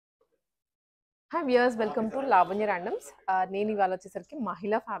Hi viewers, welcome to Lavanya Randoms. నేను ఇవాళ వచ్చేసరికి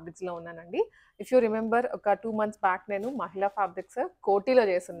మహిళా ఫ్యాబ్రిక్స్ లో ఉన్నానండి. ఇఫ్ యూ రిమెంబర్ ఒక 2 months బ్యాక్ నేను మహిళా ఫ్యాబ్రిక్స్ కోటిలో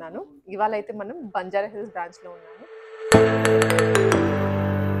చేస్తున్నాను. ఇవాళ అయితే మనం బంజారా హిల్స్ బ్రాంచ్ లో ఉన్నాము.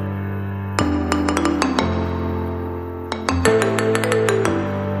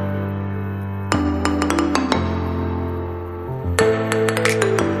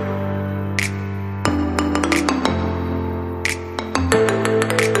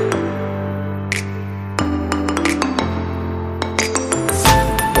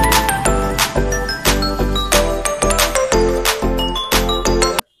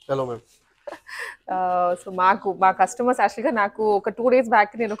 Hello, ma'am. సో మా కస్టమర్స్ యాక్చువల్గా నాకు ఒక 2 days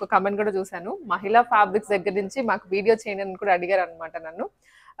బ్యాక్ నేను ఒక కమెంట్ కూడా చూశాను. మహిళా ఫ్యాబ్రిక్స్ దగ్గర నుంచి మాకు వీడియో చేయండి అని కూడా అడిగారు అనమాట నన్ను.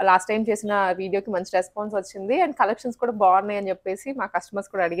 లాస్ట్ టైం చేసిన వీడియోకి మంచి రెస్పాన్స్ వచ్చింది అండ్ కలెక్షన్స్ కూడా బాగున్నాయి అని చెప్పేసి మా కస్టమర్స్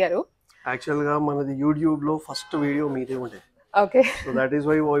కూడా అడిగారు. Actually, మనది YouTube లో ఫస్ట్ వీడియో మీదే ఉండే. Okay. So that is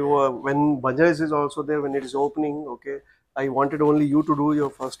why when Banjara Hills is also there, when it is opening, okay, I wanted only you to do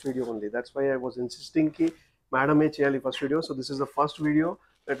your first video only. That's why I was insisting ki madam e cheyali first video. So this is the first video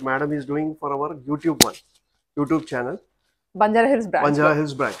that madam is doing for our YouTube channel. Banjara Hills branch. Banjara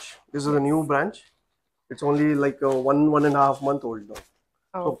Hills branch. This is a new branch. It's only like 1.5 month old now.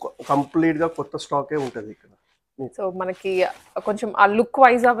 Oh. So complete గా కొత్త stock ఏ ఉంటది ఇక్కడ. So మనకి కొంచెం ఆ look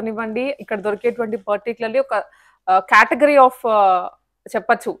wise అవనివ్వండి, ఇక్కడ దొరికేటువంటి పర్టికులర్లీ ఒక కేటగిరీ ఆఫ్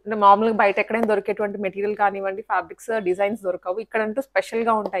చెప్పచ్చు. అంటే మామూలుగా బయట ఎక్కడైనా దొరికేటువంటి మెటీరియల్ కానివ్వండి, ఫ్యాబ్రిక్స్ డిజైన్స్ దొరకవు, ఇక్కడంటూ స్పెషల్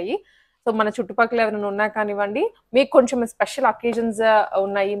గా ఉంటాయి. సో మన చుట్టుపక్కల ఎవరైనా ఉన్నా కానివ్వండి, మీకు కొంచెం స్పెషల్ అకేజన్స్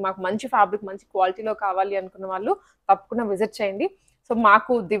ఉన్నాయి, మాకు మంచి ఫ్యాబ్రిక్ మంచి క్వాలిటీలో కావాలి అనుకున్న వాళ్ళు తప్పకుండా విజిట్ చేయండి. సో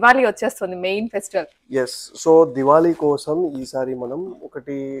మాకు దివాళీ వచ్చేస్తుంది, main festival. Yes, so Diwali కోసం ఈసారి మనం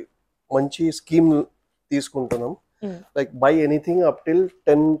ఒకటి మంచి స్కీమ్ తీసుకుంటున్నాం. Like by anything up till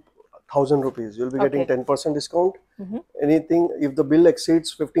 10,000 rupees you'll be getting 10% discount. Anything if the bill exceeds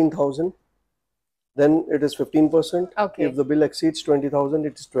 15,000 then it is 15%. If the bill exceeds 20,000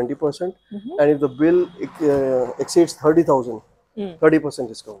 it is 20%. And if the bill exceeds 30,000 30%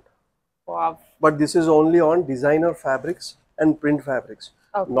 discount. Wow. But this is only on designer fabrics and print fabrics.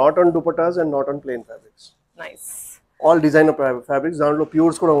 Not on dupattas and not on plain fabrics. Nice. All designer fabrics, దాంట్లో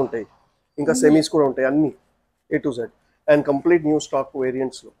pures కూడా ఉంటాయి, ఇంకా semis కూడా ఉంటాయి, అన్ని A to Z and complete new stock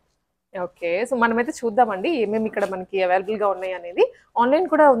variants లో. Okay, so మనమైతే చూద్దామండి ఏమేమి ఇక్కడ మనకి అవైలబుల్ గా ఉన్నాయి అనేది. ఆన్లైన్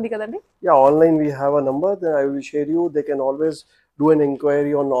కూడా ఉంది కదండి? Yeah, online we have a number, then I will share you. They can always do an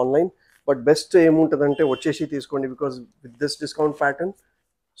enquiry on online. But best ఏముంటుందంటే వచ్చేసి తీసుకోండి, because with this discount pattern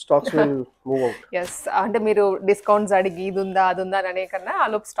stocks will move out. Yes, అంటే మీరు discounts అడిగి ఇది ఉందా అది ఉందా అని అనే కన్నా ఆ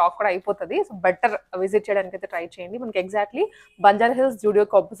లోపు స్టాక్ కూడా అయిపోతుంది. సో బెటర్ విజిట్ చేయడానికి అయితే ట్రై చేయండి. మనకి ఎగ్జాక్ట్లీ బంజారా హిల్స్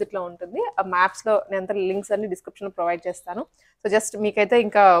జూడియోకి ఆపోజిట్ లో ఉంటుంది. ఆ మ్యాప్స్ లో నేను అంతా లింక్స్ అన్ని డిస్క్రిప్షన్ లో ప్రొవైడ్ చేస్తాను. సో జస్ట్ మీకైతే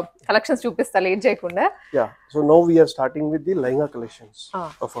ఇంకా కలెక్షన్స్ చూపిస్తా లేట్ చేయకుండా. Yeah, so now we are starting with the lehenga collections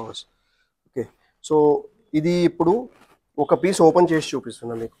of hours. Okay, so ఇది ఇప్పుడు ఒక పీస్ ఓపెన్ చేసి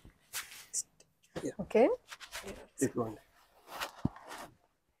చూపిస్తున్నా మీకు. ఓకే, ఇదిగోండి,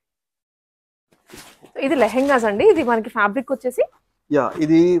 ఇది లెహెంగాస్ అండి. ఇది మనకి ఫ్యాబ్రిక్ వచ్చేసి యా,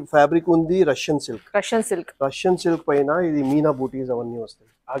 ఇది ఫ్యాబ్రిక్ ఉంది రష్యన్ సిల్క్. రష్యన్ సిల్క్ పైన ఇది మీనా బూటీస్ అవన్నీ వస్తాయి.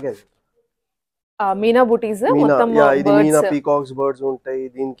 ఆగే మీనా బూటీస్ మొత్తం ఇది మీనా పీకాక్స్ బర్డ్స్ ఉంటాయి.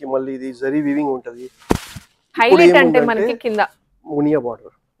 దీనికి మళ్ళీ ఇది జరీ వీవింగ్ ఉంటది. హైలైట్ అంటే మనకి కింద మునియా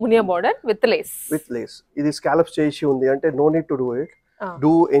బార్డర్ విత్ లేస్. ఇది స్కాలప్స్ చేసి ఉంది, అంటే no need to do it,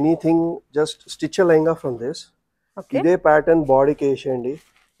 do anything, just stitch a lehenga from this. ఇదే ప్యాటర్న్ బాడీకి వేసేయండి,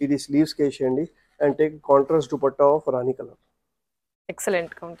 ఇది స్లీవ్స్ కి వేసేయండి and take contrast dupatta of rani color.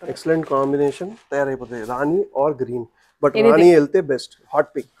 Excellent combination తయారైపోతుంది, రాణి ఆర్ గ్రీన్. బట్ రాణి వెళ్తే best,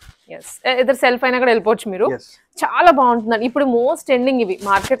 hot pink. yes, either self అయినా కూడా వెళ్ళిపోవచ్చు మీరు. చాలా బాగుంటుంది. ఇప్పుడు మోస్ట్ ట్రెండింగ్ ఇవి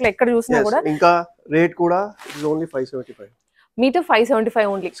మార్కెట్ లో ఎక్కడ చూసినా కూడా. ఇంకా రేట్ కూడా it's only 575 metre 575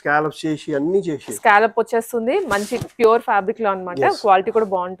 only. Scallop చేసి అన్ని చేసి స్కాలప్ వచ్చేస్తుంది, మంచి ప్యూర్ ఫ్యాబ్రిక్ లో అన్నమాట. క్వాలిటీ కూడా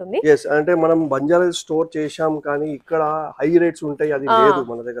బాగుంటుంది. yes, అంటే మనం బంజారా స్టోర్ చేశాం కానీ ఇక్కడ హై రేట్స్ ఉంటాయి, అది లేదు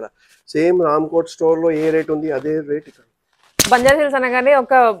మన దగ్గర. సేమ్ రామ్కోట్ స్టోర్ లో ఏ రేట్ ఉంది అదే రేట్ ఇక్కడ. బంజారా హిల్స్ అనగానే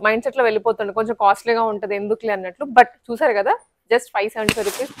ఒక మైండ్ సెట్ లో వెళ్ళిపోతుంది, కొంచెం కాస్ట్లీగా ఉంటది ఎందుకులే అన్నట్లు. బట్ చూసారు కదా, జస్ట్ 575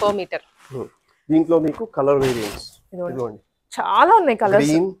 రూపీస్ పర్ మీటర్. దీంట్లో మీకు కలర్ వేరియంట్స్ చాలా ఉన్నాయి.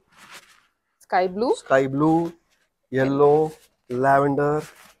 Colours green, sky blue, yellow, lavender,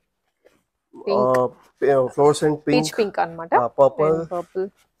 fluorescent pink అన్నమాట. purple,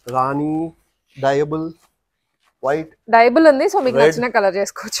 rani, dyeable, white, dyeable ఉంది. సో మీకు నచ్చిన కలర్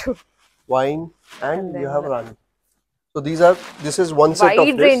చేసుకోవచ్చు. wine and you have rani. So this is one set of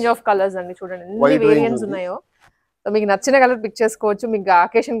wide range of colors అండి. చూడండి ఎన్ని వేరియంట్స్ ఉన్నాయో. So మీకు నచ్చిన కలర్ పిక్ చేసుకోవచ్చు, మీకు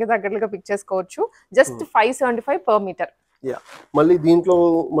అకేషన్ కి తగ్గట్టుగా పిక్ చేసుకోవచ్చు. Just 575 per metre. యా, మళ్ళీ దీంట్లో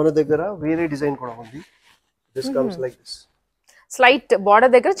మన దగ్గర వేరే డిజైన్ కూడా ఉంది. This comes like this. Slight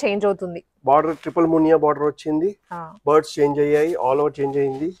border దగ్గర చేంజ్ అవుతుంది. బార్డర్ ట్రిపుల్ మునియా బార్డర్ వచ్చింది, బర్డ్స్ చేంజ్ అయ్యాయి, ఆల్ ఓవర్ చేంజ్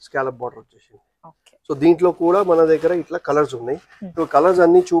అయ్యింది, స్కాలప్ బార్డర్ వచ్చేసింది. సో దీంట్లో కూడా మన దగ్గర ఇట్లా కలర్స్ ఉన్నాయి. సో కలర్స్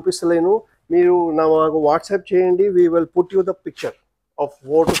అన్ని చూపిస్తలేను, మీరు నాకు వాట్సాప్ చేయండి, we will put you the picture of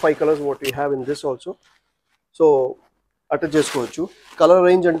 4 to 5 colours what you have in this also. So అట్లా చేసుకోవచ్చు. కలర్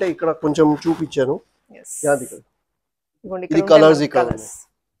రేంజ్ అంటే ఇక్కడ కొంచెం చూపించాను, ఇది కలర్స్ ఇక్కడ ఉన్నాయి,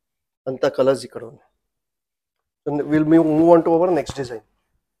 అంతా కలర్స్ ఇక్కడ ఉన్నాయి. Will move on to our next design.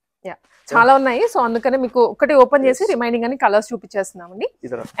 చాలా ఉన్నాయి, సో అందుకనే మీకు ఒకటి ఓపెన్ చేసి రిమైనింగ్ అని కలర్స్ చూపించేస్తున్నామండి.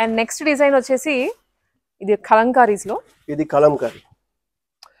 అండ్ నెక్స్ట్ డిజైన్ వచ్చేసి ఇది కలంకారీస్ లో. ఇది కలంకారీ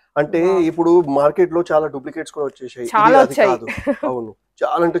అంటే ఇప్పుడు మార్కెట్ లో చాలా డూప్లికేట్స్ కూడా వచ్చేసాయి. అవును,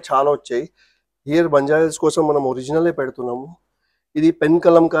 చాలా అంటే చాలా వచ్చాయి. హియర్ బంజారా హిల్స్ కోసం మనం ఒరిజినలే పెడుతున్నాము. ఇది పెన్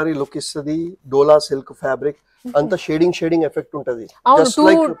కలంకారీ లుక్ ఇస్తుంది, డోలా సిల్క్ ఫ్యాబ్రిక్, అంత షేడింగ్ ఎఫెక్ట్ ఉంటది, జస్ట్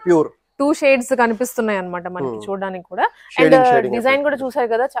లైక్ ప్యూర్. 2 షేడ్స్ కనిపిస్తున్నాయి అన్నమాట మనకి చూడడానికి కూడా. అండ్ డిజైన్ కూడా చూసారు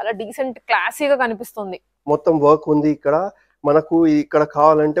కదా, చాలా డీసెంట్ క్లాసీగా కనిపిస్తుంది. మొత్తం వర్క్ ఉంది ఇక్కడ. మనకు ఇక్కడ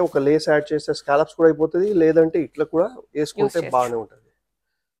కావాలంటే ఒక లేస్ యాడ్ చేస్తే స్కాలప్స్ కూడా అయిపోతుంది, లేదంటే ఇట్లా కూడా వేసుకుంటే బాగానే ఉంటుంది.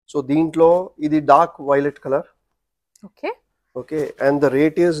 సో దీంట్లో ఇది dark violet colour. Okay okay, and the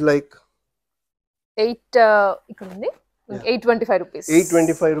rate is like 8 ఇక్కడ ఉంది 825 రూపీస్.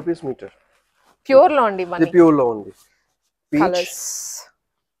 825 rupees metre. ప్యూర్ లో అండి, ఇది ప్యూర్ లో ఉంది. Peach,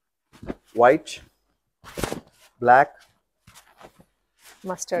 white, black,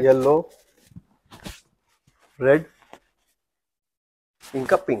 mustard, yellow, red,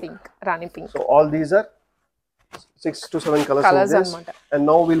 ఇంకా pink, Rani pink. So all these are 6 to 7 colours అన్నమాట. And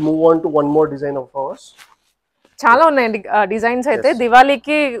now will move on to one more design of ours. చాలా ఉన్నాయండి designs అయితే.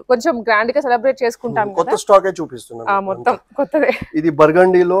 దివాళీకి కొంచెం గ్రాండ్ గా సెలబ్రేట్ చేసుకుంటాం కదా, కొత్త స్టాక్ చూపిస్తున్నాను, మొత్తం కొత్తదే. ఇది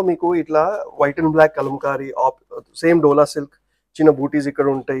బర్గండీలో మీకు ఇట్లా white and black Kalamkari, same dola silk, చిన్న బూటీస్ ఇక్కడ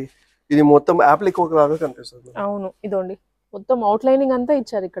ఉంటాయి. ఇది మొత్తం అప్లికోక్ లాగా కనిపిస్తుంది. అవును, ఇదోండి మొత్తం అవుట్ లైనింగ్ అంతా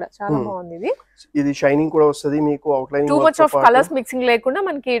ఇచ్చారు ఇక్కడ, చాలా బాగుంది. ఇది షైనింగ్ కూడా వస్తుంది మీకు, out lining, too much of colours mixing లేకుండా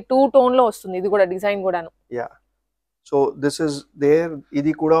మనకి 2 టోన్ లో వస్తుంది. ఇది కూడా డిజైన్ కూడాను. Yeah, so this is there.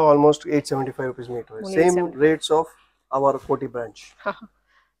 ఇది కూడా almost 875 rupees metre, same rates of our కోటి branch.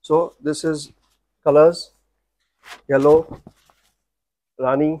 So this is colours, yellow,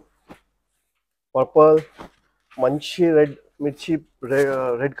 Rani, purple, మంచి రెడ్, మిర్చి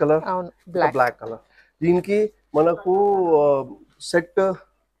రెడ్ కలర్, బ్లాక్ కలర్. దీనికి మనకు సెట్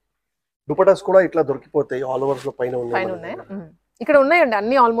దుపటాస్ కూడా ఇట్లా దొరికిపోతాయి, ఆల్ ఓవర్స్ లో పైన ఉన్నాయి. ఇక్కడ ఉన్నాయండి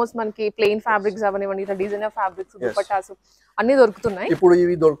అన్ని, ఆల్మోస్ట్ మనకి ప్లెయిన్ ఫ్యాబ్రిక్స్ అవనివ్వండి, ఇట్లా డిజైనర్ ఫ్యాబ్రిక్స్, దుపటాస్ అన్ని దొరుకుతున్నాయి. ఇప్పుడు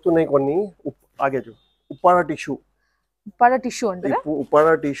ఇవి దొరుకుతున్నాయి కొన్ని. ఉప్పాడ టిష్యూ. ఉప్పాడ టిష్యూ అంటే ఉప్పాడ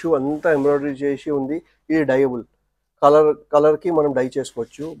టిష్యూ అంతా ఎంబ్రాయిడరీ చేసి ఉంది. ఇది డైయబుల్, కలర్ కి మనం డై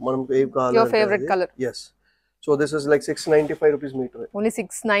చేసుకోవచ్చు, మనం ఏం కావాలి. Your favourite colour. yes. So this is like 695 rupees meter. Only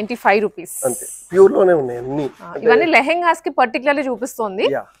 695 rupees. అంతే, ప్యూర్ లోనే ఉన్నాయి అన్ని. ఇవన్నీ లెహెంగాస్ కి పర్టిక్యులర్లీ చూపిస్తుంది.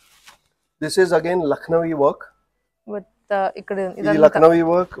 Yeah, this is again Lucknowi work with ఇక్కడ ఇది Lucknowi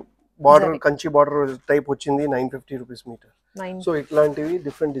work, border Kanchi border type వచ్చింది, 950 రూపీస్ మీటర్. సో ఇట్లాంటివి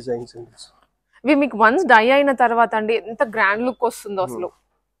డిఫరెంట్ డిజైన్స్ ఇన్ దిస్. ఇవి మీకు వన్స్ డై అయిన తర్వాత అండి ఎంత గ్రాండ్ లుక్ వస్తుందో అసలు.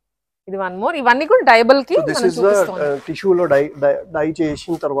 ఇది వన్ మోర్, ఇవన్నీ కూడా డైబుల్ కి మనం చూపిస్తాం. టిష్యూ లో డై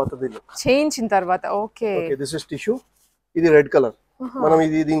చేసిన తర్వాత చేయించిన తర్వాత. Okay, this is tissue. ఇది రెడ్ కలర్, మనం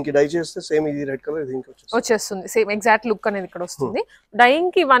ఇది దీనికి డై చేస్తే సేమ్ ఇది రెడ్ కలర్ దీనికి వచ్చేస్తుంది, సేమ్ ఎగ్జాక్ట్ లుక్ అనేది ఇక్కడ వస్తుంది.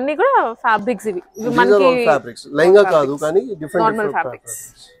 డైయింగ్ కి ఇవన్నీ కూడా ఫ్యాబ్రిక్స్, ఇవి మనకి ఫ్యాబ్రిక్స్, లెహంగా కాదు కానీ డిఫరెంట్ నార్మల్ ఫ్యాబ్రిక్స్.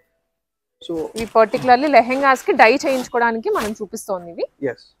 సో ఇవి పర్టిక్యులర్లీ లెహంగాస్ కి డై చేయించుకోవడానికి మనం చూపిస్తోంది ఇవి.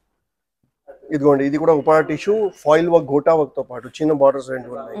 yes, ఇదిగోండి ఇది కూడా Uppada tissue, foil work, gota work తో పాటు చిన్న బార్డర్స్ రెండు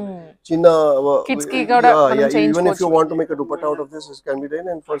ఉన్నాయి. చిన్న కిడ్స్ కి కూడా మనం చేయించుకోవచ్చు. even if you want to make a dupatta out of this, it can be done,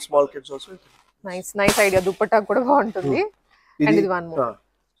 and for small kids also. nice idea, dupatta కూడా బాగుంటుంది. And ఇది one more.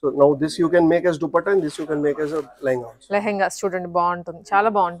 So now this you can make as dupatta, and this you can make as a lehenga. Lehengas చూడండి బాగుంటుంది,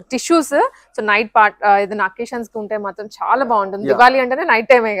 చాలా బాగుంటుంది. Tissues so night part ఏదైనా occasions కి ఉంటే మాత్రం చాలా బాగుంటుంది. దివాళీ అంటేనే నైట్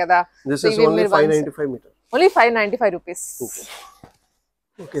టైమే కదా. This is only 595 meter. Only 595 rupees.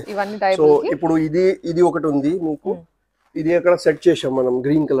 Okay. ఇవన్నీ టైప్. సో ఇప్పుడు ఇది ఒకటి ఉంది మీకు, ఇది అక్కడ సెట్ చేశాం మనం,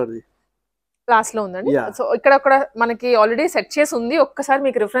 గ్రీన్ కలర్ ది క్లాస్ లో ఉందండి. సో ఇక్కడ మనకి ఆల్రెడీ సెట్ చేసి ఉంది, ఒక్కసారి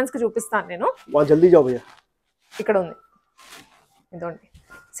మీకు రిఫరెన్స్ కి చూపిస్తాను నేను. జల్దీ జాబ్ భయ్యా. ఇక్కడ ఉంది ఇదండి,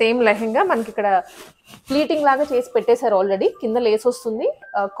 సేమ్ లెహంగా మనకి ఇక్కడ ప్లీటింగ్ లాగా చేసి పెట్టేశారు ఆల్రెడీ. కింద లేస్ వస్తుంది,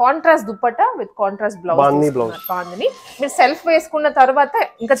 contrast dupatta with contrast blouse. బాగుంది. మీరు సెల్ఫ్ వేసుకున్న తర్వాత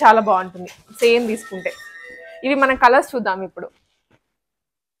ఇంకా చాలా బాగుంటుంది సేమ్ తీసుకుంటే. ఇవి మన కలర్స్ చూద్దాం ఇప్పుడు.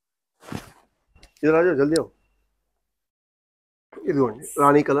 ఇది రాజు జల్దీ ఇదిగోండి,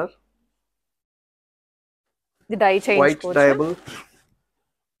 రాణి కలర్, ఇది డై చేయించుకోవచ్చు. White డైబుల్,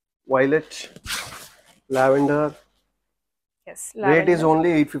 violet, lavender, yes rate is only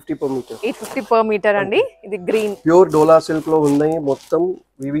 850 per meter. 850 per meter అండి. ఇది గ్రీన్ ప్యూర్ డోలా సిల్క్ లో ఉన్నాయి, మొత్తం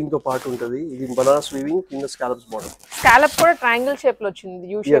వీవింగ్ తో పాటు ఉంటది. ఇది బనారస్ వీవింగ్ కింద స్కాలప్స్ బార్డర్. స్కాలప్ కూడా ట్రయాంగిల్ షేప్ లో వచ్చింది,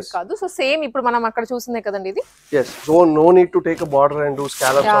 యూ షేప్ కాదు. సో సేమ్ ఇప్పుడు మనం అక్కడ చూసిందే కదండి ఇది. yes so no need to take a border and do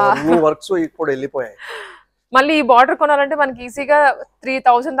scallops. అన్ని వర్క్స్ ఇప్పుడు వెళ్ళిపోయాయి. మళ్ళీ ఈ బార్డర్ కొనాలంటే మనకి ఈజీగా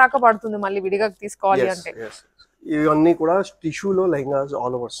 3000 దాకా పడుతుంది మళ్ళీ విడిగా తీసుకోవాలి అంటే. ఇవన్నీ కూడా టిష్యూలో లెహంగాస్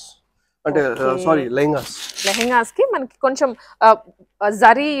ఆల్ ఓవర్స్, అంటే సారీ లెహంగాస్ కి మనకి కొంచెం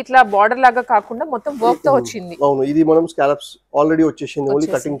జరీ ఇట్లా బార్డర్ లాగా కాకుండా మొత్తం వర్క్ తో వచ్చింది. అవును, ఇది మనం స్కాలప్స్ ఆల్రెడీ వచ్చేసింది, ఓన్లీ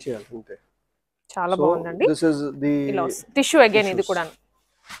కటింగ్ చేయాలి అంతే. చాలా బాగుందండి. This is the tissue again, ఇది కూడా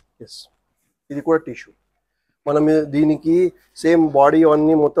yes ఇది కూడా టిష్యూ. మనం దీనికి సేమ్ బాడీ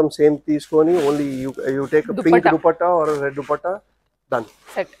అన్ని మొత్తం సేమ్ తీసుకొని only you take pink dupatta are red dupatta, done,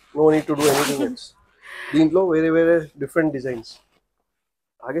 set, no need to do anything else. దీంట్లో వేరే వేరే డిఫరెంట్ డిజైన్స్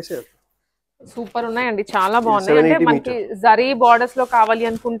ఆగే సార్ సూపర్ ఉన్నాయండి, చాలా బాగున్నాయి. అంటే మనకి జరీ బార్డర్స్ లో కావాలి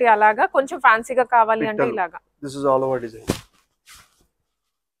అనుకుంటే అలాగా, కొంచెం ఫ్యాన్సీగా కావాలి అంటే ఇలాగా. This is all over design.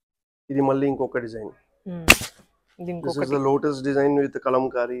 ఇది మళ్ళీ ఇంకొక design. This is the lotus design with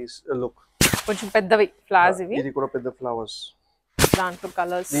Kalamkari look. కొంచెం పెద్దవి ఫ్లవర్స్ ఇవి. ఇది కూడా పెద్ద ఫ్లవర్స్. దాంట్లో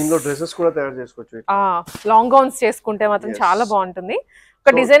కలర్స్, దీంట్లో డ్రెస్సెస్ కూడా తయారు చేసుకోవచ్చు. లాంగ్ గౌన్స్ చేసుకుంటే మాత్రం చాలా బాగుంటుంది.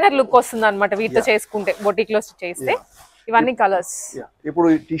 ఒక డిజైనర్ లుక్ వస్తుంది అన్నమాట వీటితో చేసుకుంటే, బొటిక్ లో చేస్తే. ఇవన్నీ కలర్స్. ఇప్పుడు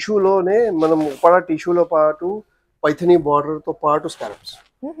ఈ టిష్యూలోనే మనం ఉపడ టిష్యూలో పాటు పైథనీ బార్డర్ తో పాటు స్కాలప్స్.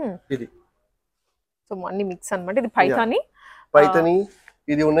 ఇది సో అన్ని మిక్స్ అన్నమాట. ఇది పైథనీ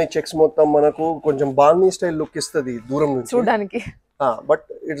ఇది ఉన్నాయి చెక్స్ మొత్తం మనకు కొంచెం బాందీ స్టైల్ లుక్ ఇస్తుంది దూరం నుంచి చూడడానికి. But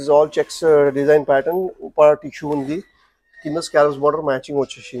it's all checks design pattern. ఉపడ tissue ఉంది, కింద స్కాలప్స్ బార్డర్ మ్యాచింగ్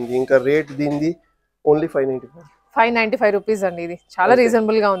వచ్చేసింది. ఇంకా రేట్ దీనిది ఓన్లీ 595 రూపీస్ అండి. ఇది చాలా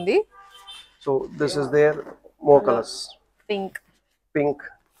రీజనబుల్ గా ఉంది. So this is there more colours. Pink,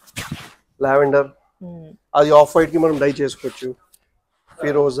 lavender, అది ఆఫ్ వైట్ కి మనం డై చేసుకోవచ్చు.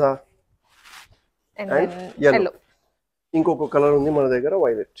 ఫిరోజా అండ్ yellow. ఇంకొక కలర్ ఉంది మన దగ్గర,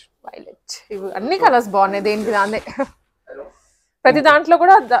 వైలెట్. ఇవి అన్ని కలర్స్ బాగున్నాయి, దేనికి దాన్నే. ప్రతి దాంట్లో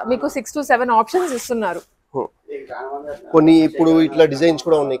కూడా మీకు 6 to 7 ఆప్షన్స్ ఇస్తున్నారు. కొన్ని ఇప్పుడు ఇట్లా డిజైన్స్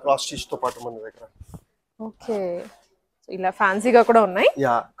కూడా ఉన్నాయి క్రాస్ స్టిచ్ తో పాటు మన దగ్గర. ఓకే, ఇలా ఫ్యాన్సీగా కూడా ఉన్నాయి.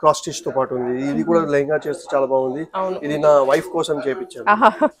 యా, క్రాస్ స్టిచ్ తో పాటు ఉంది. ఇది కూడా లెహంగా చేస్తే చాలా బాగుంది. ఇది నా వైఫ్ కోసం చేపించాను.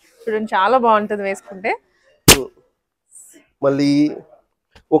 చూడండి, చాలా బాగుంటుంది వేసుకుంటే. మళ్ళీ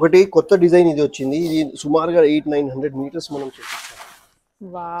ఒకటి కొత్త డిజైన్ ఇది వచ్చింది. ఇది సుమారుగా 800-900 మీటర్స్ మనం చేపించాం.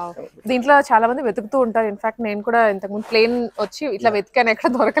 వావ్, దీంట్లో చాలా మంది వెతుకుతూ ఉంటారు. ఇన్ఫాక్ట్ నేను కూడా ఇంతకుముందు ప్లేన్ వచ్చి ఇట్లా వెతికాను, ఎక్కడ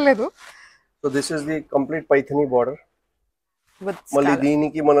దొరకలేదు. So this is the complete Paithani border. మళ్ళీ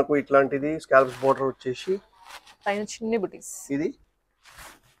దీనికి మనకు ఇట్లాంటిది స్కాలప్స్ బార్డర్ వచ్చేసి పైన చిన్న బుటీస్. ఇది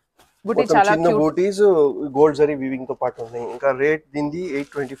బుటీ చాలా చిన్న బూటీస్ గోల్డ్ జరీ వీవింగ్ తో పాటు ఉన్నాయి. ఇంకా రేట్ దీనిది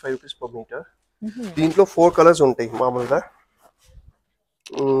 825 రూపీస్ per మీటర్. దీంట్లో 4 కలర్స్ ఉంటాయి మామూలుగా.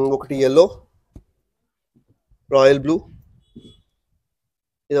 ఒకటి yellow, రాయల్ బ్లూ,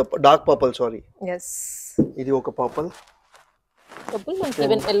 ఇది డార్క్ పర్పుల్, సారీ ఇది ఒక పర్పుల్, మనకి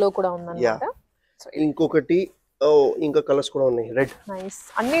ఈవెన్ yellow కూడా ఉందన్నమాట. ఇంకొకటి ఇంకా కలర్స్ కూడా ఉన్నాయి, రెడ్. నైస్,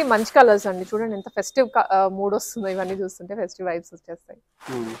 అన్ని మంచి కలర్స్ అండి. చూడండి ఎంత ఫెస్టివ్ మూడ్ వస్తుంది ఇవన్నీ చూస్తుంటే, ఫెస్టివ్ వైబ్స్ వచ్చేస్తాయి.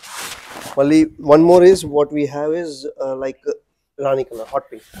 మళ్ళీ one more is what we have is like Rani colour, hot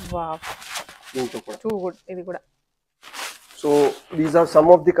pink. Wow, దీంతో కూడా టూ గుడ్. ఇది కూడా. So these are some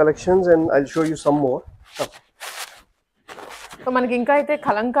of the collections and I will show you some more. So మనకి ఇంకా అయితే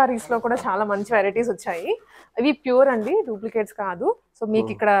కలంకారీస్ లో కూడా చాలా మంచి వెరైటీస్ వచ్చాయి. అవి ప్యూర్ అండి, డూప్లికేట్స్ కాదు. సో మీకు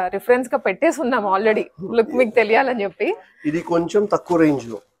ఇక్కడ రిఫరెన్స్ గా పెట్టేసి ఉన్నాం ఆల్రెడీ, లుక్ మీకు తెలియాలని చెప్పి. ఇది కొంచెం తక్కువ రేంజ్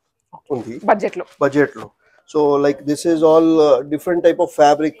లో ఉంది, బడ్జెట్ లో. So like this is all different type of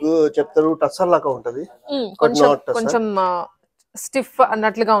fabric. చెప్తారు టస్సర్ లాగా ఉంటది, కొంచెం స్టిఫ్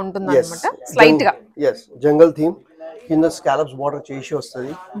అన్నట్లుగా ఉంటుంది అన్నమాట, స్లైట్ గా. జంగల్ థీమ్, కింద స్కాలప్స్ బార్డర్ చేసి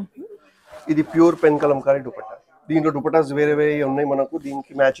వస్తుంది. ఇది ప్యూర్ పెన్ కలంకారీ దుపట్టా. దీంట్లో దుపట్టాస్ వేరే వేరే ఉన్నాయి మనకు,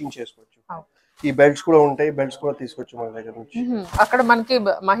 దీనికి మ్యాచింగ్ చేసుకోవచ్చు. ఈ బెల్ట్స్ కూడా ఉంటాయి, బెల్ట్స్ కూడా తీసుకోవచ్చు మన దగ్గర నుంచి. అక్కడ మనకి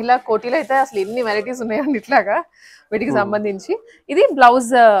మహిళా కోటీలో అయితే అసలు ఎన్ని వెరైటీస్ ఉన్నాయండి ఇట్లాగా వీటికి సంబంధించి. ఇది బ్లౌజ్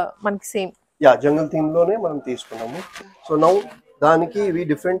మనకి సేమ్ జంగల్ థీమ్ లోనే మనం తీసుకున్నాము. సో నౌ దానికి ఇవి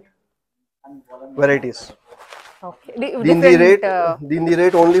డిఫరెంట్ వెరైటీస్. దీని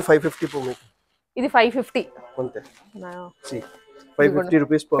రేట్ ఓన్లీ 550 per మీటర్. ఇది 550 అంతే. 550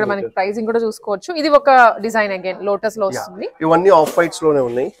 రూపీస్ per మీటర్. మనకి ప్రైసింగ్ కూడా చూసుకోవచ్చు. ఇది ఒక డిజైన్ అగైన్ లోటస్ లో వస్తుంది. ఇవన్నీ ఆఫ్ వైట్స్ లోనే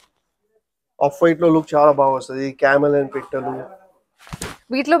ఉన్నాయి. ఆఫ్ వైట్ లో లుక్ చాలా బాగా వస్తుంది. క్యామెల్ అండ్ పిట్టలు,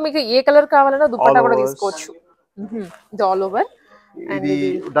 వీటిలో మీకు ఏ కలర్ కావాలన్నా దుపట్టా కూడా తీసుకోవచ్చు. ఇది ఆల్ ఓవర్. అండ్ ఇది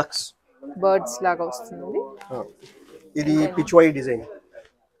డక్స్, బర్డ్స్ లాగా వస్తుంది. ఇది పిచ్వై డిజైన్.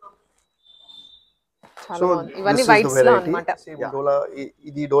 సో ఇవన్నీ వైట్స్ లో అన్నమాట.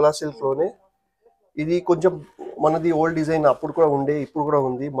 ఇది డోలా సిల్క్ లోనే. ఇది కొంచెం మనది ఓల్డ్ డిజైన్ అప్పుడు కూడా ఉండే, ఇప్పుడు కూడా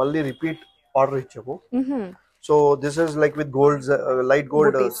ఉంది, మళ్ళీ రిపీట్ ఆర్డర్ ఇచ్చాము. So this is like with gold, light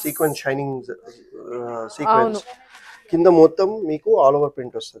gold sequence shining sequence. కింద మొత్తం మీకు ఆల్ ఓవర్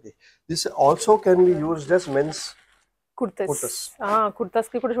ప్రింట్ వస్తుంది. This also can be used as men's kurtas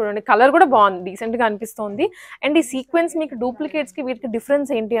కి కూడా చూడండి, కలర్ కూడా బాగుంది, డీసెంట్ గా అనిపిస్తుంది. అండ్ ఈ సీక్వెన్స్ మీకు డూప్లికేట్స్ కి వీటికి డిఫరెన్స్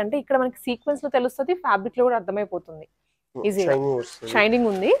ఏంటి అంటే, ఇక్కడ మనకి సీక్వెన్స్ లో తెలుస్తుంది, ఫ్యాబ్రిక్ లో కూడా అర్థమైపోతుంది, షైనింగ్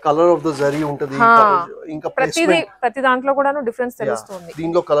ఉంది, కలర్ ఆఫ్ ద జరీ ఉంటది, ఇంకా ప్రతి దాంట్లో కూడా డిఫరెన్స్ తెలుస్తుంది.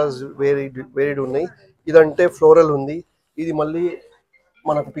 దీనిలో కలర్స్ వేరేడ్ ఉన్నాయి. ఇదంటే ఫ్లోరల్ ఉంది, ఇది మళ్ళీ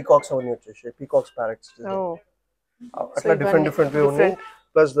మనకు పీకాక్స్ అవన్నీ వచ్చేసాయి, పీకాక్స్ ప్యారెట్స్ అట్లా డిఫరెంట్ వే ఉన్నాయి.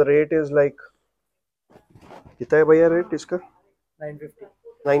 Plus the rate is like कितना है भैया रेट इसका?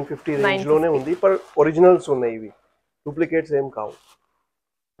 950 रेंज లోనే ఉంది. पर ఒరిజినల్స్ ఉన్నాయి, ఇవి డూప్లికేట్స్ ఏం కావు.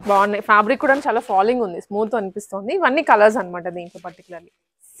 బాగున్నాయి, ఫ్యాబ్రిక్ కూడా చాలా ఫాలింగ్ ఉంది, స్మూత్ అనిపిస్తుంది. ఇవన్నీ కలర్స్ అన్నమాట దీంట్లో పర్టికులర్లీ.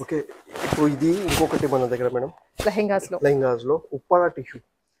 ఓకే, ఇప్పుడు ఇది ఇంకొకటి మన దగ్గర మేడం, లెహంగాస్ లో ఉప్పాడ టిష్యూ.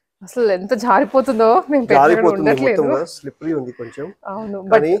 అసలు ఎంత జారిపోతుందో, మేము జారిపోతుంది, స్లిప్పరీ ఉంది కొంచెం. అవును,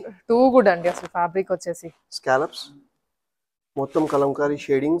 బట్ టూ గుడ్ అండి. అసలు ఫ్యాబ్రిక్ వచ్చేసి స్కాలప్స్, మొత్తం కలంకారీ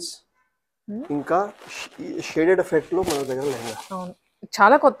షేడింగ్స్, ఇంకా షేడెడ్ ఎఫెక్ట్ లో మన దగ్గర లెహంగా. అవును,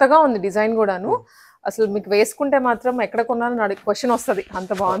 చాలా కొత్తగా ఉంది డిజైన్ కూడాను. అసలు మీకు వేసుకుంటే మాత్రం ఎక్కడ కొన్నాను క్వశ్చన్ వస్తుంది,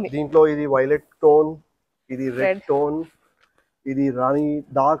 అంత బాగుంది. దీంట్లో ఇది వైలెట్ టోన్, ఇది రెడ్ టోన్, ఇది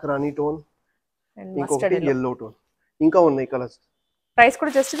డార్క్ రాణి టోన్, ఇంకొకటి yellow టోన్, ఇంకా ఉన్నాయి కలర్స్. ప్రైస్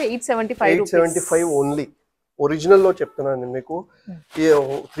కూడా జస్ట్ 875 ఓన్లీ. ఒరిజినల్ లో చెప్తున్నాను నేను మీకు,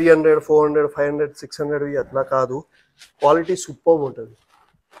 300 400 500 600 అట్లా కాదు, క్వాలిటీ సూపర్ ఉంటుంది.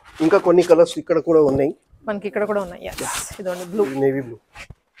 ఇంకా కొన్ని కలర్స్ ఇక్కడ కూడా ఉన్నాయి, మనకి ఇక్కడ కూడా ఉన్నాయి. ఇదోండి బ్లూ, నేవీ బ్లూ.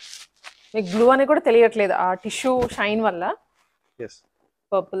 మీకు బ్లూ అని కూడా తెలియట్లేదు ఆ టిష్యూ షైన్ వల్ల.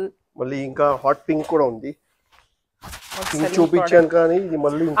 పర్పుల్, మళ్ళీ ఇంకా హాట్ పింక్ కూడా ఉంది. పింక్ చూపించాను కానీ ఇది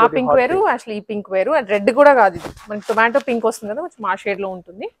మళ్ళీ ఆ పింక్ వేరు, అసలు ఈ పింక్ వేరు. రెడ్ కూడా కాదు, ఇది మనకి టొమాటో పింక్ వస్తుంది కదా, కొంచెం ఆ షేడ్ లో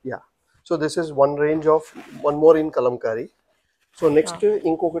ఉంటుంది. So this is one range of one more in Kalamkari. So next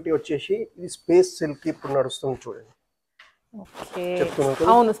ఇంకొకటి వచ్చేసి ఇది స్పేస్ సిల్క్ ఇప్పుడు నడుస్తుంది చూడండి.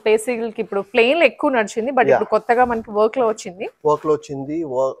 అవును, స్పేస్ సిల్క్ ఇప్పుడు ప్లెయిన్ ఎక్కువ నడిచింది, బట్ ఇప్పుడు కొత్తగా మనకి వర్క్ లో వచ్చింది.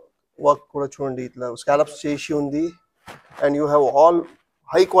 వర్క్ కూడా చూడండి, ఇట్లా స్కాలప్స్ చేసి ఉంది. And you have all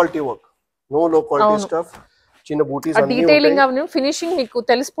high quality work, no లో క్వాలిటీ స్టఫ్. చిన్న బూటీస్ అన్ని డీటెయిలింగ్ అవన్నీ ఫినిషింగ్ మీకు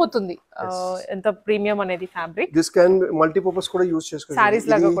తెలిసిపోతుంది ఎంత ప్రీమియం అనేది ఫ్యాబ్రిక్. దిస్ క్యాన్ మల్టీపర్పస్ కూడా యూస్ చేసుకోవచ్చు, సారీస్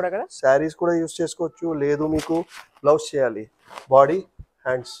లాగా కూడా కదా, సారీస్ కూడా యూస్ చేసుకోవచ్చు. లేదు మీకు బ్లౌజ్ చేయాలి, బాడీ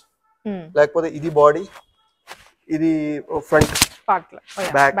హ్యాండ్స్, లేకపోతే ఇది బాడీ, ఇది ఫ్రంట్ పార్ట్,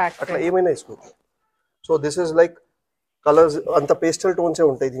 బ్యాక్, అట్లా ఏమైనా వేసుకోవచ్చు. So this is like colours అంత పేస్టల్ టోన్స్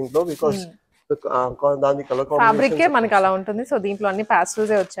ఉంటాయి దీంట్లో, బికాస్ దాని కలర్ ఫ్యాబ్రిక్ మనకి అలా ఉంటుంది. సో దీంట్లో అన్ని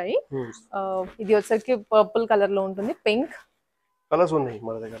పాస్టల్స్ వచ్చాయి. ఇది వచ్చేసరికి పర్పుల్ కలర్ లో ఉంటుంది, పింక్ కలర్స్ ఉన్నాయి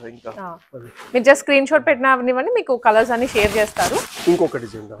మన దగ్గర. ఇంకా మీరు జస్ట్ స్క్రీన్ షాట్ పెట్టినవన్నీ మీకు కలర్స్ అన్ని షేర్ చేస్తారు. ఇంకొక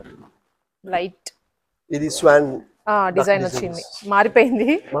డిజైన్ లైట్, ఇది స్వాన్ డిజైన్ వచ్చింది, మారిపోయింది.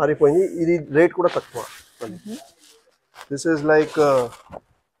 ఇది రేట్ కూడా తక్కువ. This is like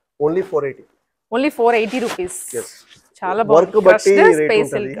only 480 rupees. చాలా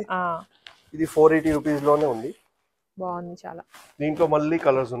బాగుంది, ఇది 480 రూపీస్ లోనే ఉంది. బాగుంది చాలా. దీంట్లో మళ్ళీ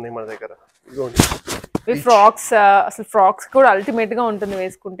కలర్స్ ఉన్నాయి మన దగ్గర. ఫ్రాక్స్, అసలు ఫ్రాక్స్ కూడా అల్టిమేట్ గా ఉంటుంది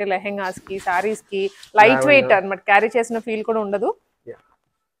వేసుకుంటే, లెహెంగాస్ కి, సారీస్ కి లైట్ వెయిట్ అన్నమాట, క్యారీ చేసిన ఫీల్ కూడా ఉండదు.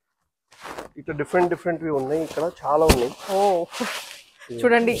 ఇట్లా డిఫరెంట్ ఉన్నాయి, ఇక్కడ చాలా ఉన్నాయి.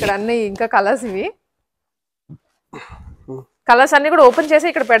 చూడండి ఇక్కడ అన్ని ఇంకా కలర్స్, ఇవి కలర్స్ అన్ని కూడా ఓపెన్ చేసి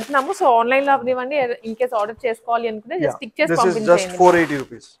ఇక్కడ పెడుతున్నాము. సో ఆన్లైన్ లో ఇవ్వండి, ఇన్ కేస్ ఆర్డర్ చేసుకోవాలి అనుకుంటే జస్ట్ స్టిక్ చేసి పంపించేయండి. 480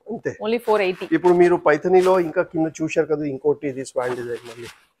 రూపీస్ అంతే, ఓన్లీ 480. ఇప్పుడు మీరు పైథనీలో ఇంకా కింద చూశారు కదా, ఇంకోటి ఇది స్వాన్ డిజైన్ మళ్ళీ.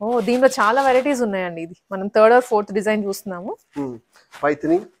 దీంట్లో చాలా వెరైటీస్ ఉన్నాయండి. ఇది మనం 3rd or 4th డిజైన్ చూస్తున్నాము.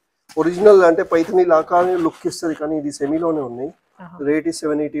 పైథనీ ఒరిజినల్ అంటే పైథనీ లాగానే లుక్ ఇస్తుంది, కానీ ఇది సెమీలోనే ఉన్నాయి. Rate is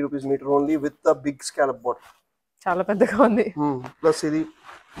 780 rupees metre only with the big scallop bottom. చాలా పెద్దగా ఉంది. ప్లస్ ఇది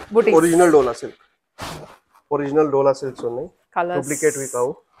ఒరిజినల్ డోలా సిల్క్స్ ఉన్నాయి, డూప్లికేట్ వి కావు.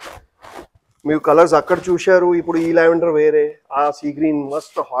 మీరు కలర్స్ అక్కడ చూశారు, ఇప్పుడు ఈ లావెండర్ వేరే, ఆ sea green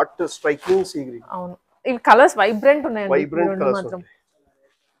must hot striking sea green. అవును, ఇవి కలర్స్ వైబ్రెంట్ ఉన్నాయి, వైబ్రెంట్ కలర్స్.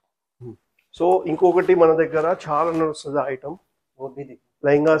 సో ఇంకొకటి మన దగ్గర చాలా నడుస్తుంది ఐటమ్,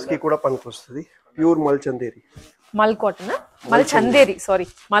 లెహంగాస్ కి కూడా పనికొస్తుంది. ప్యూర్ మల్ చందేరి, మల్ కాటన్, మల్ చందేరి, సారీ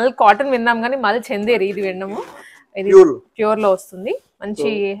మల్ కాటన్ విన్నాం కానీ మల్ చందేరి ఇది విన్నాము. ఇది ప్యూర్ లో వస్తుంది, మంచి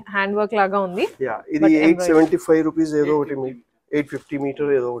హ్యాండ్ వర్క్ లాగా ఉంది. ఇది 875 రూపీస్ ఏదో ఒకటి, 850 మీటర్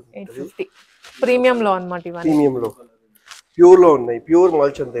ఏదో ఒకటి, 850 ప్రీమియం లో అన్నమాట. ఇవన్నీ ప్రీమియం లో ప్యూర్ లో ఉన్నాయి, ప్యూర్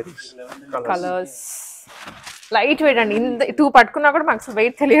మల్ చందేరి కలర్స్. లైట్ వెయిట్ అండి, టూ పట్టుకున్నా కూడా మాకు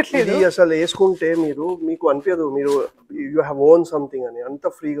వెయిట్ తెలియట్లేదు. ఇది అసలు వేసుకుంటే మీకు అనిపించదు మీరు యూ హ్యావ్ ఓన్ సంథింగ్ అని, అంత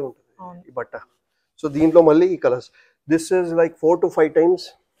ఫ్రీగా ఉంటుంది ఈ బట్ట. సో దీంట్లో మళ్ళీ ఈ colours. This is like 4 to 5 times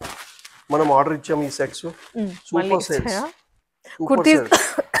మనం ఆర్డర్ ఇచ్చాం ఈ సెట్స్. Super sales.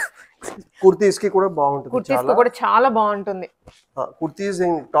 కుర్తీస్ కి కూడా బాగుంటుంది, చాలా బాగుంటుంది. కుర్తీస్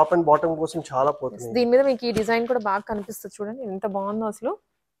టాప్ అండ్ బాటమ్ కోసం చాలా పోతుంది. దీని మీద మీకు ఈ డిజైన్ కూడా బాగా కనిపిస్తుంది చూడండి, ఎంత బాగుందో అసలు.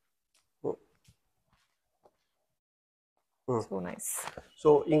 So nice. సో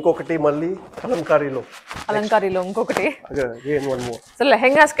ఇంకొకటి మళ్ళీ కలంకారీలో ఇంకొకటి. సో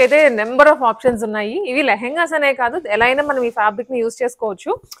లెహెంగాస్ కి అయితే నెంబర్ ఆఫ్ ఆప్షన్స్ ఉన్నాయి. ఇవి లెహెంగాస్ అనే కాదు, ఎలా అయినా మనం ఈ ఫ్యాబ్రిక్ ని యూజ్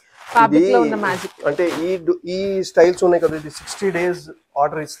చేసుకోవచ్చు. ఫ్యాబ్రిక్ లో ఉన్న మ్యాజిక్ అంటే ఈ స్టైల్స్ ఉన్నాయి కదా, ఇది 60 days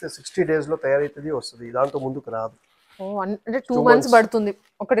ఆర్డర్ ఇస్తే 60 days లో తయారైతుంది వస్తుంది, దాంతో ముందుకు రాదు. అంటే 2 months పడుతుంది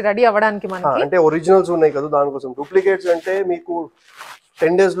ఒకటి రెడీ అవ్వడానికి మనకి. అంటే ఒరిజినల్స్ ఉన్నాయి కదా దానికోసం. డూప్లికేట్స్ అంటే మీకు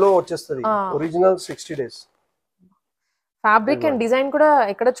 10 days లో వచ్చేస్తుంది, original 60 days. Fabric and design కూడా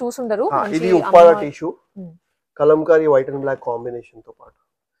ఎక్కడ చూసుండరు. ఇది Uppada tissue Kalamkari white and black combination తో పాటు.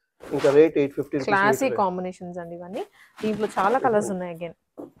 ఇంకా రేట్ 850. క్లాసిక్ కాంబినేషన్స్ అండి ఇవన్నీ. దీంట్లో చాలా కలర్స్ ఉన్నాయి. అగైన్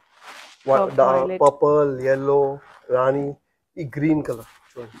పర్పుల్, yellow, రాణి, ఈ గ్రీన్ కలర్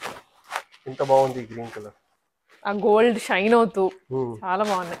చూడండి ఎంత బాగుంది. ఈ గ్రీన్ కలర్ ఆ గోల్డ్ షైన్ అవుతూ చాలా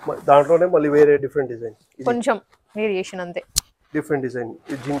బాగుంది. దాంట్లోనే మళ్ళీ వేరే డిఫరెంట్ డిజైన్, కొంచెం వేరియేషన్ అంతే, డిఫరెంట్ డిజైన్.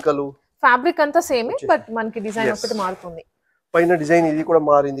 జింకలు ఫ్యాబ్రిక్ అంతా సేమే, బట్ మనకి డిజైన్ ఒకటి మారుతుంది. పైన డిజైన్ ఇది కూడా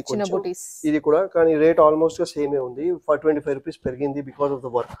మారింది కొంచెం, ఇది కూడా. కానీ రేట్ ఆల్మోస్ట్ గా సేమే ఉంది. 25 rupees పెరిగింది because of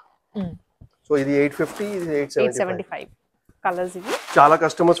the work. So ఇది 850, ఇది 875. కలర్స్ ఇవి. చాలా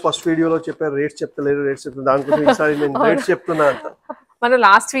కస్టమర్స్ ఫస్ట్ వీడియోలో చెప్పారు రేట్స్ చెప్తలేరు, దానికోసం ఈసారి నేను రేట్స్ చెప్తున్నా అంట. మనం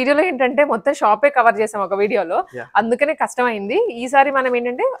లాస్ట్ వీడియోలో ఏంటంటే మొత్తం షాపే కవర్ చేసాం ఒక వీడియోలో, అందుకనే కష్టమైంది. ఈసారి మనం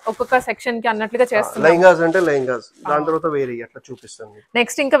ఏంటంటే ఒక్కొక్క సెక్షన్ కి అన్నట్లుగా చేస్తాం. లెహంగాస్ అంటే లెహంగాస్, దాని తర్వాత వేరే అట్లా చూపిస్తాను.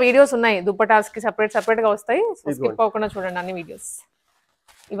 నెక్స్ట్ ఇంకా వీడియోస్ ఉన్నాయి, దుపటాస్ కి సెపరేట్ గా వస్తాయి. స్కిప్ అవ్వకుండా చూడండి అన్ని వీడియోస్.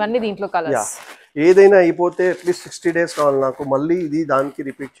 ఇవన్నీ దీంట్లో కలర్స్. ఏదైనా అయిపోతే అట్లీస్ట్ 60 days కావాలి నాకు, మళ్ళీ ఇది దానికి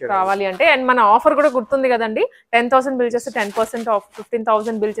రిపీట్ చేయాలి కావాలి అంటే. అండ్ మన ఆఫర్ కూడా గుర్తుంది కదండి, 10,000 బిల్ చేస్తే 10% ఆఫ్,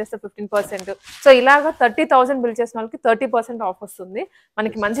 15,000 బిల్ చేస్తే 15%. సో ఇలాగా 30,000 బిల్ చేసిన వాళ్ళకి 30% ఆఫ్ వస్తుంది.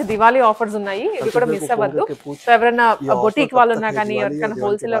 మనకి మంచి దివాళీ ఆఫర్స్ ఉన్నాయి, ఇవి కూడా మిస్ అవ్వద్దు. సో ఎవరైనా బొటీక్ వాళ్ళు ఉన్నా కానీ, ఎవరికైనా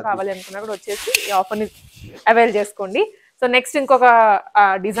హోల్సేల్ లో కావాలి అనుకున్నా కూడా వచ్చేసి ఈ ఆఫర్ ని అవైల్ చేసుకోండి. సో నెక్స్ట్ ఇంకొక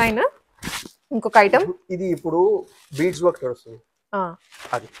డిజైన్, ఇంకొక ఐటమ్. ఇది ఇప్పుడు బీడ్స్ వర్క్ నడుస్తుంది.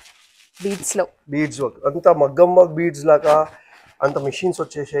 అది బీడ్స్ వర్క్ అంతా మగ్గం వర్క్, బీడ్స్ లాగా అంత మిషన్స్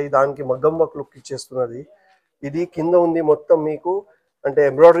వచ్చేసాయి, దానికి మగ్గం వర్క్ లుక్ ఇచ్చేస్తున్నది. ఇది కింద ఉంది మొత్తం మీకు అంటే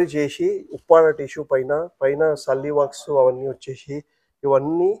ఎంబ్రాయిడరీ చేసి ఉప్పాడ టిష్యూ పైన సల్లి వర్క్స్ అవన్నీ వచ్చేసి,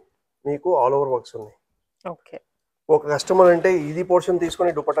 ఇవన్నీ మీకు ఆల్ ఓవర్ వర్క్స్ ఉన్నాయి. ఓకే. ఒక కస్టమర్ అంటే ఇది పోర్షన్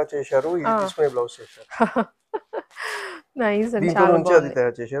తీసుకొని దుపట్టా చేశారు, ఇది తీసుకొని బ్లౌజ్ చేశారు. దీంట్లో నుంచి అది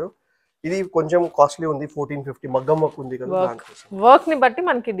తయారు చేశారు. ఇది కొంచెం కాస్ట్లీ ఉంది, 1450. మగ్గం వర్క్ ఉంది కదా, వర్క్ ని బట్టి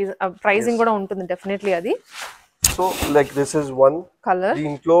మనకి ప్రైసింగ్ కూడా ఉంటుంది డెఫినెట్లీ అది. So like this is one colour,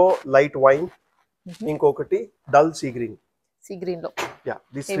 దీంట్లో లైట్ వైన్, ఇంకొకటి డల్ సీ గ్రీన్ లో. Yeah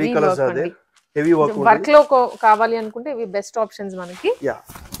this 3 colours are there. Heavy work లో కావాలి అనుకుంటే ఇవి బెస్ట్ ఆప్షన్స్ మనకి. యా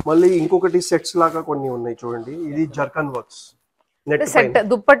మళ్ళీ ఇంకొకటి సెట్స్ లాగా కొన్ని ఉన్నాయి చూడండి. ఇది జర్కన్ వర్క్స్ సెట్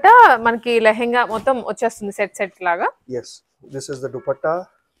దుపట్టా మనకి లెహంగా మొత్తం వచ్చేస్తుంది సెట్ లాగా. yes this is the dupatta.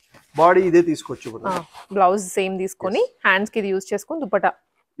 Body ఇదే తీసుకోవచ్చు, బ్లౌజ్ సేమ్ తీసుకొని హ్యాండ్స్ కి ఇది యూస్ చేసుకొని దుపట్టా.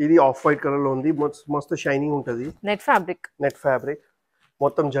 ఇది ఆఫ్ వైట్ కలర్ లో ఉంది, మస్తు షైనింగ్ ఉంటది. నెట్ ఫ్యాబ్రిక్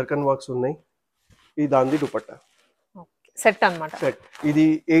మొత్తం జర్కన్ వర్క్స్ ఉన్నాయి. ఇది దాని దుపట్టా సెట్ అన్నమాట. సెట్ ఇది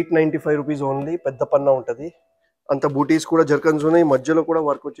 895 rupees ఓన్లీ. పెద్ద పన్నా ఉంటది, అంత బూటీస్ కూడా జర్కన్స్ ఉన్నాయి, మధ్యలో కూడా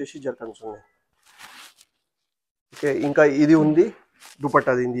వర్క్ వచ్చేసి జర్కన్స్ ఉన్నాయి. ఓకే. ఇంకా ఇది ఉంది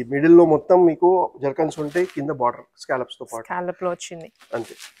దుపట్టా, దీని మిడిల్ లో మొత్తం మీకు జర్కన్స్ ఉంటాయి, కింద బార్డర్ స్కాలప్స్ తో పాటు. స్కాలప్ లో వచ్చింది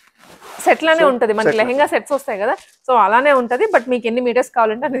అంతే. సెట్ లానే ఉంటది మనకి, లెహంగా సెట్స్ వస్తాయి కదా, సో అలానే ఉంటది. బట్ మీకు ఎన్ని మీటర్స్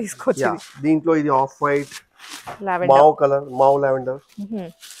కావాలంటే అది తీసుకోవచ్చు. దీంట్లో ఇది ఆఫ్ వైట్, మావ్ కలర్, మావ్ లావెండర్.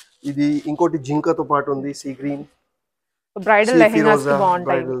 ఇది ఇంకోటి జింకతో పాటు ఉంది, సీ గ్రీన్. బ్రైడల్ లెహంగాస్ కి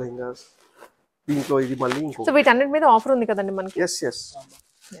బాగుంటాయి. దీంట్లో ఇది మళ్ళీ ఇంకో. సో వీటన్నిటి మీద ఆఫర్ ఉంది కదండి మనకి. yes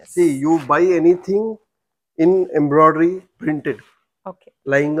see you buy anything in embroidery printed. okay.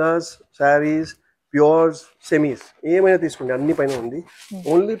 Lehengas, saris, pures, semis ఏమైనా తీసుకోండి, అన్ని పైన ఉంది.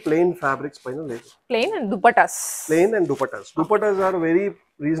 ఓన్లీ ప్లెయిన్ ఫ్యాబ్రిక్స్ పైన లేదు. Plain and dupattas. Dupattas are very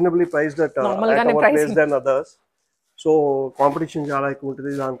reasonably priced at our place than others. So competition చాలా ఎక్కువ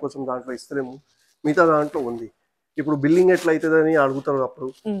ఉంటుంది, దానికోసం దాంట్లో ఇస్తలేము. మిగతా దాంట్లో ఉంది. ఇప్పుడు బిల్లింగ్ ఎట్లా అవుతుందని అడుగుతారు, అప్పుడు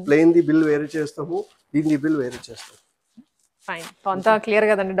ప్లెయిన్ ది బిల్ వేరే చేస్తాము, దీని బిల్ వేరే చేస్తాము. ఫైన్, అంతా క్లియర్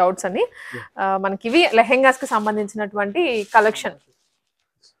కదండి డౌట్స్ అన్ని. మనకి ఇవి లెహెంగాస్ కి సంబంధించినటువంటి కలెక్షన్.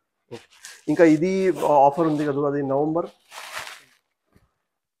 ఇంకా ఇది ఆఫర్ ఉంది కదా, అది నవంబర్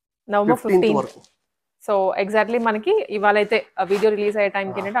 15 వరకు. సో ఎగ్జాక్ట్లీ మనకి ఇవాళ అయితే వీడియో రిలీజ్ అయ్యే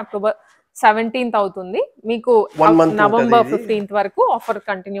టైంకి ఏంటంటే October 17th అవుతుంది. మీకు 1 month నవంబర్ ఉంటది ఇది. 15th వరకు ఆఫర్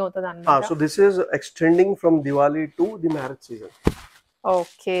కంటిన్యూ అవుతుంది అన్నమాట. So this is extending from Diwali to the marriage season.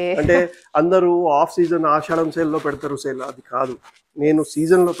 Okay. అంటే అందరూ ఆఫ్ సీజన్ ఆషాఢం సేల్ లో పెడతారు సేల్, అది కాదు, నేను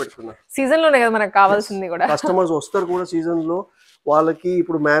సీజన్ లో పెడుతున్నా. సీజన్ లోనే కదా మనకు కావాల్సింది కూడా. కస్టమర్స్ వస్తారు కూడా సీజన్ లో, వాళ్ళకి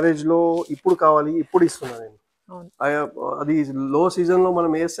ఇప్పుడు మ్యారేజ్ లో ఇప్పుడు కావాలి, ఇప్పుడు ఇస్తున్నా నేను. అది లో సీజన్ లో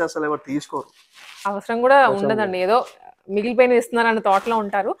మనం వేస్తే అసలు ఎవరు తీసుకోరు, అవసరం కూడా ఉండదండి. ఏదో మిగిలిపోయిన ఇస్తున్నారు అన్న థాట్ లో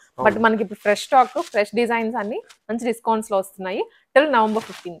ఉంటారు. బట్ మనకి ఇప్పుడు ఫ్రెష్ స్టాక్, ఫ్రెష్ డిజైన్స్ అన్ని మంచి డిస్కౌంట్స్ లో వస్తున్నాయి టిల్ నవంబర్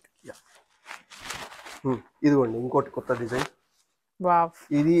 15th. ఇదిగోండి ఇంకోటి కొత్త డిజైన్. వావ్,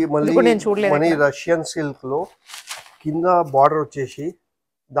 ఇది మళ్ళీ నేను చూడలేదు. మనీ రష్యన్ సిల్క్ లో కింద బార్డర్ వచ్చేసి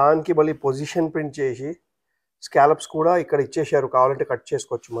దానికి మళ్ళీ పొజిషన్ ప్రింట్ చేసి స్కాలప్స్ కూడా ఇక్కడ ఇచ్చేసారు, కావాలంటే కట్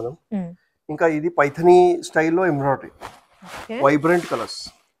చేసుకోవచ్చు మనం. ఇంకా ఇది పైథనీ స్టైల్లో ఎంబ్రాయిడరీ, వైబ్రెంట్ కలర్స్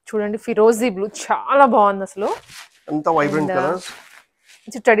చూడండి. ఫిరోజీ బ్లూ చాలా బాగుంది అసలు, అంత వైబ్రెంట్ కలర్స్,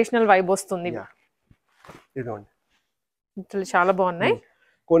 ట్రెడిషనల్ వైబ్ వస్తుంది. ఇదిగోండి చాలా బాగున్నాయి.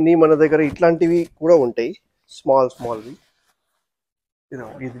 కొన్ని మన దగ్గర ఇట్లాంటివి కూడా ఉంటాయి, స్మాల్వి.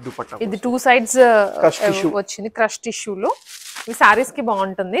 ఇది దుపట్టా, ఇది 2 sides వచ్చింది క్రష్ టిష్యూలో. ఈ సారీస్ కి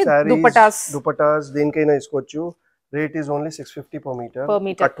బాగుంటుంది. దుపట్టాస్ దేనికైనా వేసుకోవచ్చు. Rate is only 650 per meter.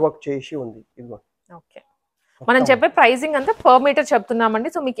 Cut work చేసి ఉంది. ఇదిగో ఓకే, మనం చెప్పే ప్రైసింగ్ అంతా పర్ మీటర్ చెప్తున్నామండి.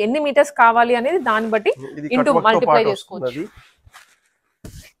 సో మీకు ఎన్ని మీటర్స్ కావాలి అనేది దాన్ని బట్టి ఇంటూ మల్టిప్లై చేసుకోవచ్చు.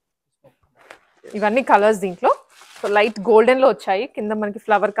 ఇవన్నీ కలర్స్ దీంట్లో. సో లైట్ గోల్డెన్ లో వచ్చాయి, కింద మనకి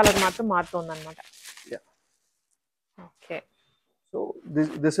ఫ్లవర్ కలర్ మాత్రం మారుతుంది అనమాట. Okay, so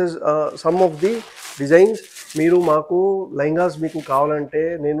this is some of the designs. మీరు మాకు లెహంగాస్ మీకు కావాలంటే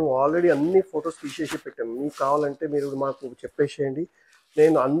నేను ఆల్రెడీ అన్ని ఫొటోస్ తీసేసి పెట్టాను. మీకు కావాలంటే మీరు మాకు చెప్పేసేయండి,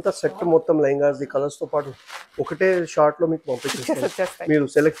 నేను అంత సెట్ మొత్తం లెహంగాస్ కలర్స్తో పాటు ఒకటే షార్ట్లో మీకు పంపించేస్తాను. మీరు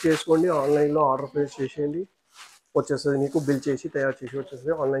సెలెక్ట్ చేసుకోండి, ఆన్లైన్లో ఆర్డర్ ప్లేస్ చేసేయండి, వచ్చేస్తుంది మీకు. బిల్ చేసి తయారు చేసి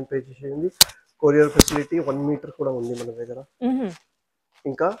వచ్చేస్తుంది, ఆన్లైన్ పే చేసేయండి. కొరియర్ ఫెసిలిటీ 1 మీటర్ కూడా ఉంది మన దగ్గర.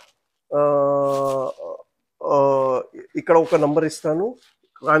 ఇంకా ఇక్కడ ఒక నంబర్ ఇస్తాను,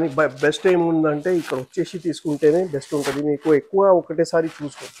 కానీ బెస్ట్ ఏముందంటే ఇక్కడ వచ్చేసి తీసుకుంటేనే బెస్ట్ ఉంటుంది. మీకు ఎక్కువ ఒకటేసారి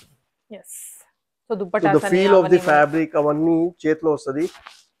చూసుకోవచ్చు. ఫీల్ ఆఫ్ ది ఫ్యాబ్రిక్ అవన్నీ చేతిలో వస్తుంది.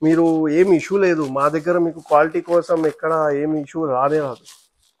 మీరు ఏమి ఇష్యూ లేదు మా దగ్గర. మీకు క్వాలిటీ కోసం ఎక్కడ ఏమి ఇష్యూ రాదు.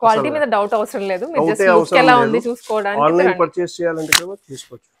 క్వాలిటీ మీద డౌట్ అవసరం లేదు. ఆన్లైన్ పర్చేస్ చేయాలంటే కూడా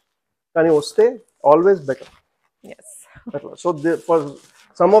తీసుకోవచ్చు, కానీ వస్తే always better. So for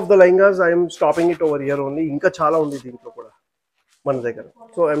some of the lehengas I'm stopping it over here only. ఇంకా చాలా ఉంది దీంట్లో కూడా మన దగ్గర.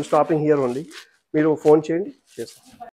 So I'm stopping here only. మీరు ఫోన్ చేయండి, చేస్తాను.